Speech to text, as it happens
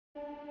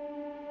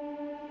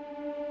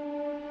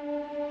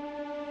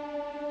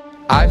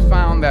I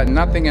found that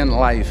nothing in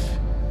life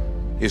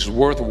is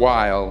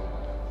worthwhile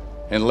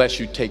unless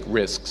you take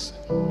risks.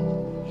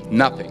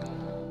 Nothing.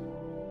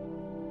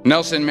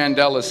 Nelson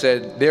Mandela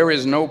said, "There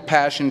is no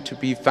passion to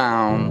be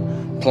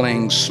found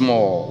playing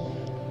small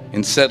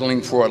and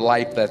settling for a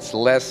life that's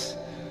less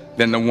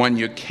than the one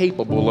you're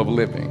capable of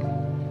living."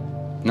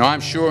 Now,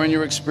 I'm sure in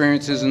your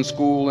experiences in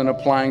school and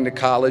applying to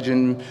college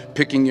and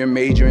picking your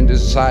major and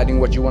deciding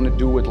what you want to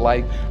do with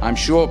life, I'm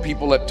sure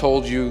people have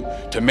told you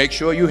to make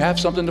sure you have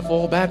something to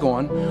fall back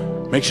on.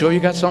 Make sure you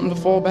got something to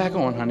fall back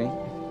on, honey.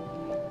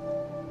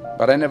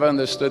 But I never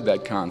understood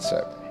that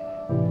concept,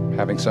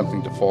 having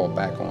something to fall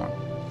back on.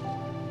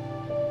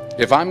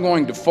 If I'm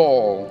going to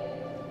fall,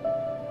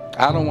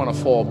 I don't want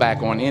to fall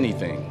back on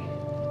anything.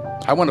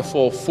 I want to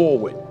fall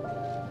forward.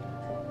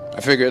 I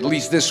figure at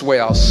least this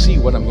way I'll see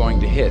what I'm going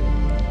to hit.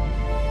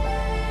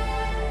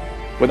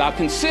 Without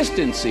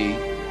consistency,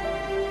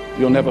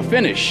 you'll never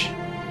finish.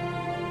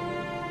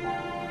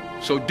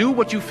 So do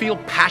what you feel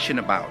passionate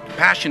about.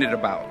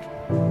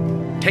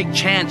 Take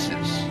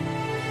chances.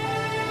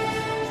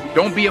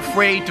 Don't be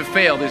afraid to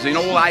fail. There's an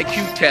old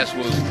IQ test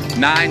was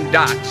 9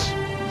 dots,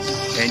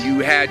 and you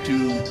had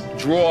to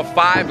draw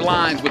 5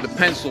 lines with a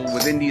pencil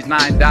within these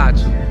 9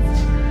 dots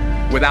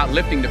without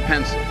lifting the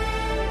pencil.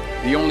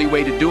 The only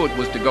way to do it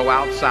was to go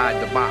outside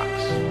the box.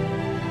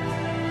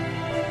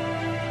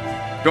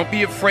 Don't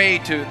be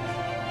afraid to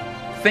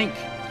think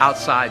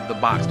outside the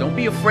box. Don't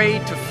be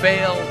afraid to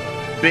fail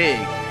big,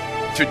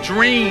 to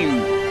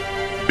dream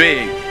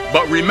big.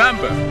 But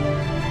remember,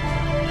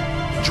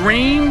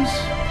 dreams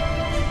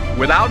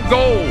without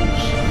goals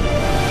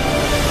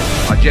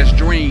are just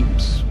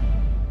dreams.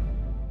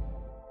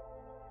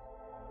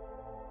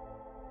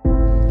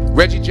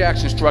 Reggie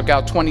Jackson struck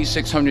out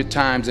 2,600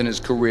 times in his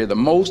career, the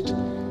most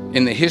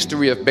in the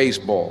history of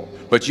baseball.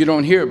 But you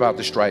don't hear about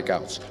the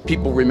strikeouts.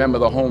 People remember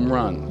the home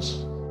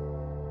runs.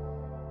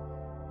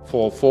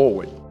 Fall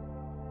forward.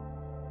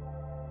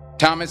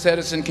 Thomas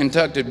Edison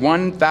conducted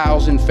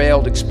 1,000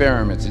 failed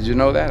experiments. Did you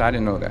know that? I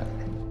didn't know that.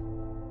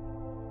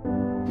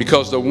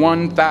 Because the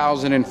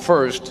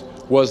 1,001st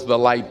was the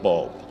light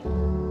bulb.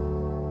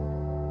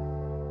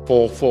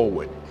 Fall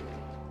forward.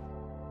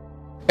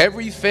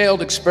 Every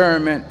failed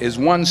experiment is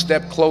one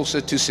step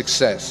closer to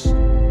success.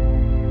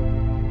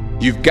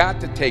 You've got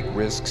to take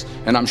risks,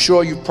 and I'm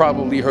sure you've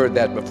probably heard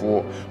that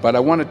before, but I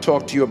want to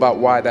talk to you about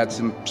why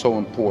that's so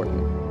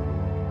important.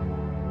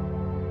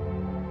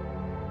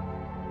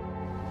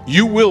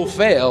 You will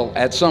fail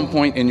at some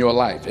point in your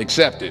life.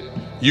 Accept it.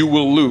 You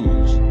will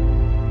lose.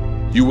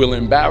 You will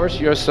embarrass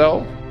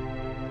yourself.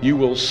 You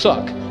will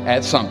suck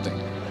at something.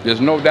 There's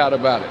no doubt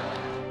about it.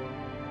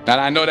 And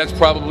I know that's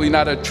probably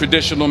not a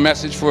traditional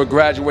message for a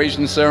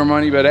graduation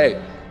ceremony, but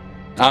hey,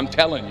 I'm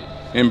telling you,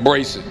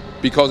 embrace it,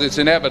 because it's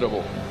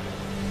inevitable.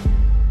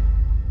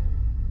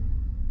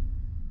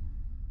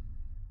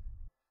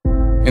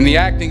 In the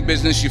acting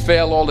business, you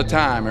fail all the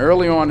time.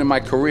 Early on in my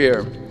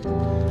career,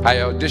 I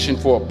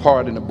auditioned for a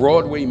part in a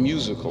Broadway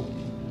musical.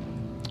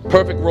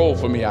 Perfect role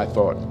for me, I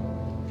thought,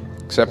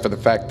 except for the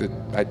fact that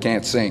I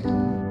can't sing.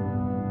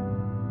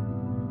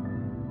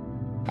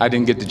 I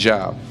didn't get the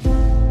job.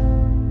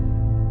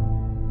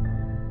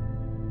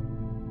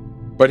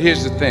 But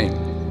here's the thing.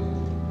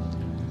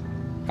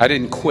 I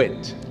didn't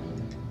quit.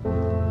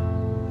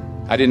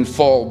 I didn't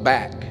fall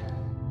back.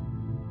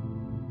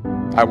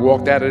 I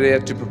walked out of there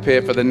to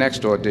prepare for the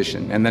next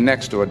audition, and the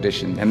next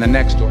audition, and the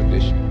next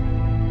audition.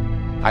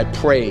 I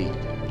prayed.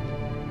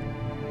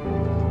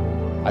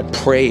 I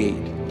prayed.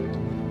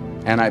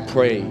 And I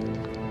prayed.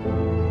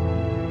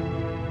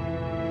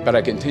 But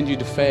I continued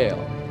to fail,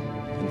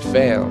 and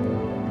fail,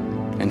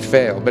 and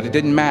fail. But it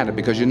didn't matter,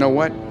 because you know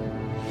what?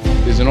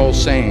 There's an old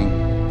saying,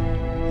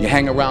 you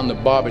hang around the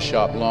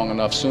barbershop long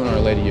enough, sooner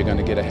or later you're going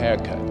to get a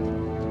haircut.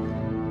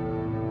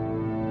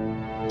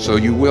 So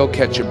you will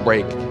catch a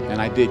break, and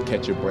I did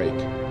catch a break.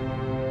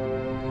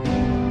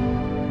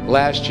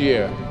 Last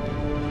year,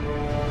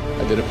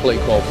 I did a play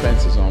called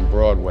Fences on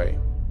Broadway.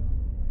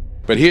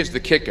 But here's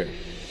the kicker.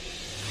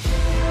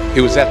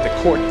 It was at the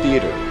Court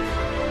Theater.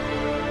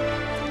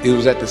 It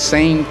was at the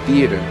same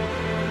theater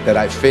that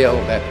I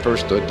failed that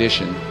first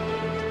audition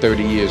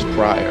 30 years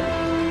prior.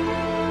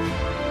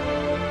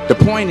 The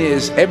point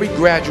is, every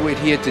graduate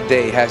here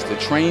today has the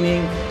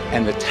training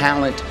and the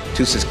talent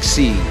to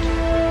succeed.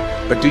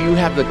 But do you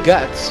have the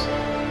guts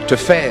to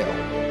fail?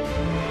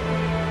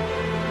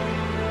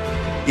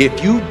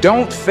 If you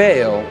don't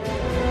fail,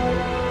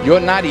 you're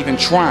not even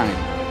trying.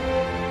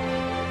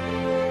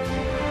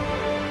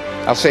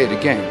 I'll say it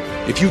again.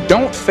 If you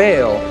don't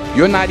fail,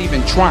 you're not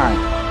even trying.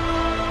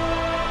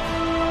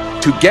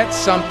 To get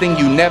something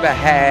you never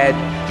had,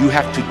 you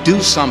have to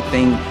do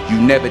something you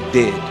never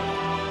did.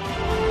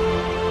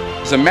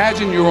 So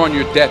imagine you're on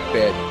your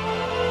deathbed,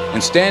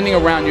 and standing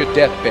around your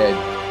deathbed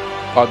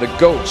are the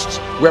ghosts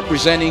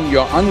representing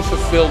your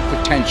unfulfilled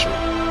potential.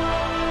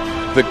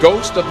 The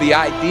ghost of the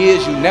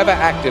ideas you never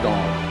acted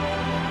on.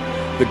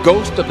 The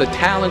ghost of the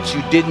talents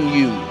you didn't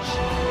use.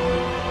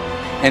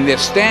 And they're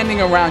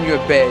standing around your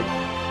bed,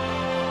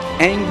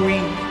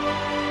 angry,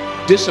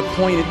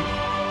 disappointed,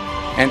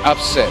 and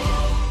upset.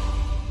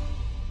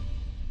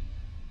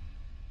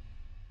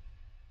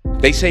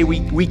 They say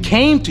we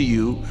came to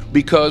you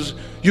because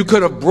you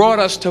could have brought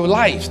us to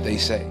life, they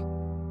say.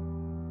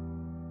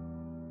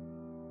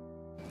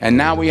 And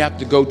now we have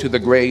to go to the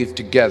grave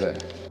together.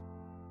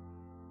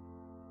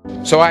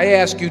 So I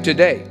ask you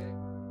today,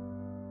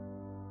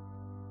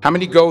 how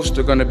many ghosts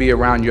are going to be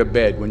around your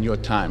bed when your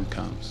time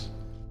comes?